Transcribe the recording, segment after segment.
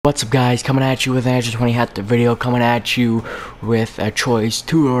What's up, guys? Coming at you with an Extra 20 hat video, coming at you with a choice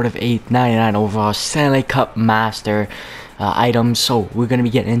 2 out of 8 99 overall Stanley Cup Master items. So we're gonna be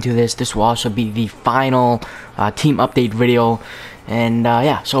getting into this. This will also be the final team update video, and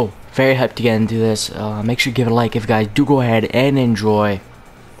yeah, so very hyped to get into this. Make sure to give it a like if you guys do go ahead and enjoy.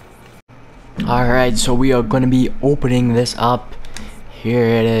 Alright, so we are gonna be opening this up. Here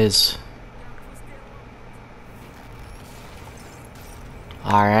it is.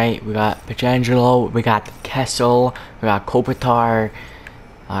 Alright, we got Pietrangelo, we got Kessel, we got Kopitar.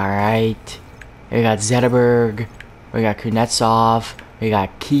 Alright, we got Zetterberg, we got Kuznetsov, we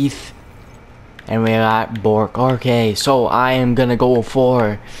got Keith, and we got Bork. Okay, so I am gonna go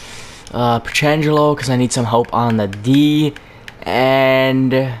for Pietrangelo because I need some help on the D,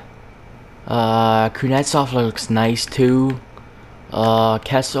 and Kuznetsov looks nice too.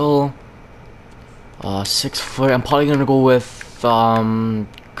 Kessel, 6 foot. I'm probably gonna go with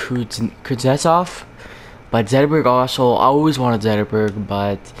Kuznetsov, but Zetterberg also. I always wanted Zetterberg,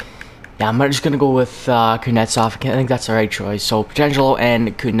 but yeah, I'm just gonna go with Kuznetsov. I think that's the right choice. So Pietrangelo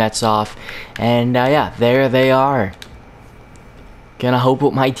and Kuznetsov, and yeah, there they are. Gonna help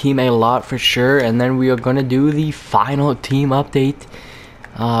with my team a lot for sure, and then we are gonna do the final team update.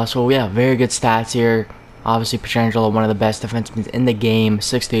 So yeah, very good stats here. Obviously, Pietrangelo, one of the best defensemen in the game,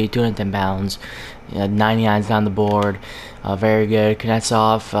 6'8", 210 pounds, 99s down the board, very good.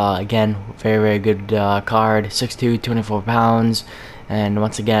 Kuznetsov, again, very good card, 6'2", 204 pounds, and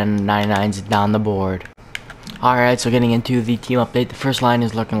once again, 99s down the board. Alright, so getting into the team update, the first line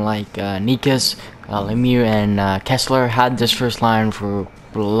is looking like Nikas, Lemieux, and Kessler. Had this first line for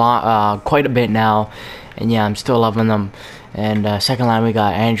quite a bit now, and yeah, I'm still loving them. And second line, we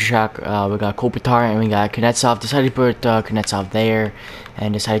got Andrzejczak, we got Kopitar, and we got Kuznetsov. Decided to put Kuznetsov there,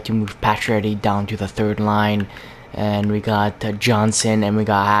 and decided to move Pacioretty down to the third line. And we got Johnson, and we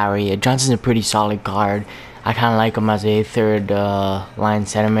got Harry. Johnson's a pretty solid card. I kind of like him as a third line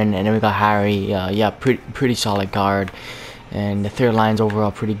centerman. And then we got Harry. Yeah, pretty solid card. And the third line's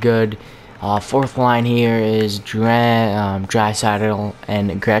overall pretty good. Fourth line here is Draisaitl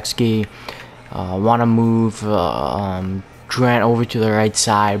and Gretzky. Want to move Durant over to the right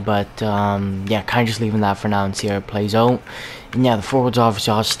side, but yeah, kind of just leaving that for now and see how it plays out. And yeah, the forwards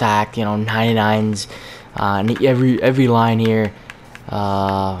obviously all stacked, you know, 99s, every line here,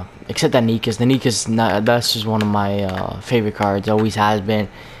 except that Nikas. The Nikas, that's just one of my favorite cards, always has been.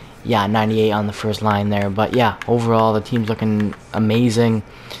 Yeah, 98 on the first line there, but yeah, overall the team's looking amazing,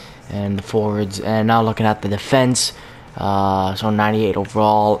 and the forwards. And now looking at the defense. So 98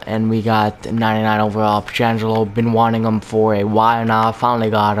 overall, and we got 99 overall. Pietrangelo, been wanting him for a while now, finally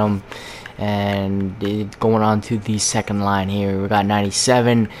got him. And going on to the second line here, we got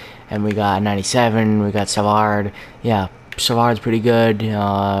 97, and we got 97, we got Savard. Yeah, Savard's pretty good,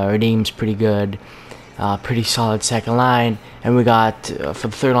 Redeem's pretty good, pretty solid second line. And we got, for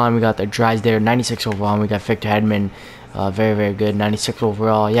the third line, we got the Drysdale, 96 overall, and we got Victor Hedman. Very good, 96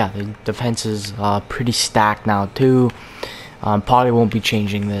 overall. Yeah, the defense is pretty stacked now too. Probably won't be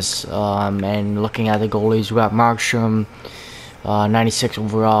changing this. And looking at the goalies, we got Markstrom, 96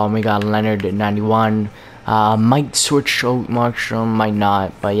 overall, and we got Leonard at 91. Might switch out Markstrom, might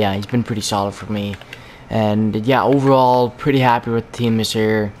not, but yeah, he's been pretty solid for me. And yeah, overall, pretty happy with the team this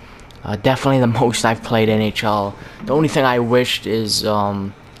year. Definitely the most I've played NHL. The only thing I wished is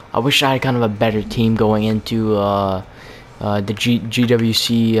I wish I had kind of a better team going into the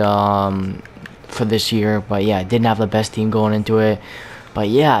GWC for this year, but yeah, I didn't have the best team going into it. But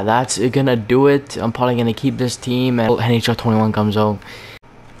yeah, that's gonna do it. I'm probably gonna keep this team and NHL 21 comes out.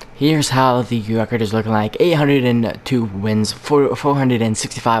 Here's how the record is looking like: 802 wins,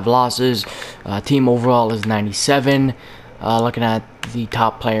 465 losses. Team overall is 97. Looking at the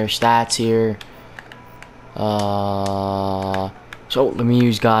top player stats here. So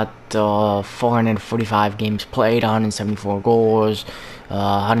Lemieux's got 445 games played, 174 goals,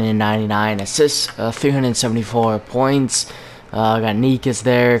 199 assists, 374 points. Got Nikas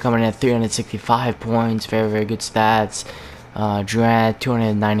there coming in at 365 points, very good stats. Durant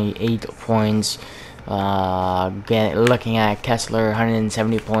 298 points. Looking at Kessler,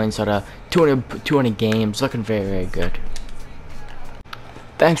 170 points out of 200 games, looking very good.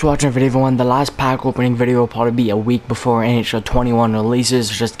 Thanks for watching the video, everyone. The last pack opening video will probably be a week before NHL 21 releases,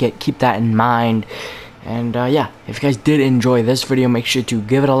 so just keep that in mind. And yeah, if you guys did enjoy this video, make sure to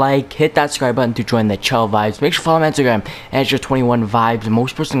give it a like, hit that subscribe button to join the Chill Vibes. Make sure to follow me on Instagram, NHL 21 Vibes. I'm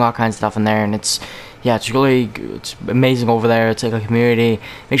always posting all kinds of stuff in there, and it's amazing over there. It's like a community.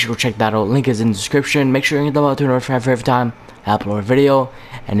 Make sure to go check that out. Link is in the description. Make sure you hit the bell to notify for every time I upload a video.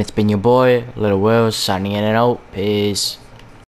 And it's been your boy, Little Will, signing in and out. Peace.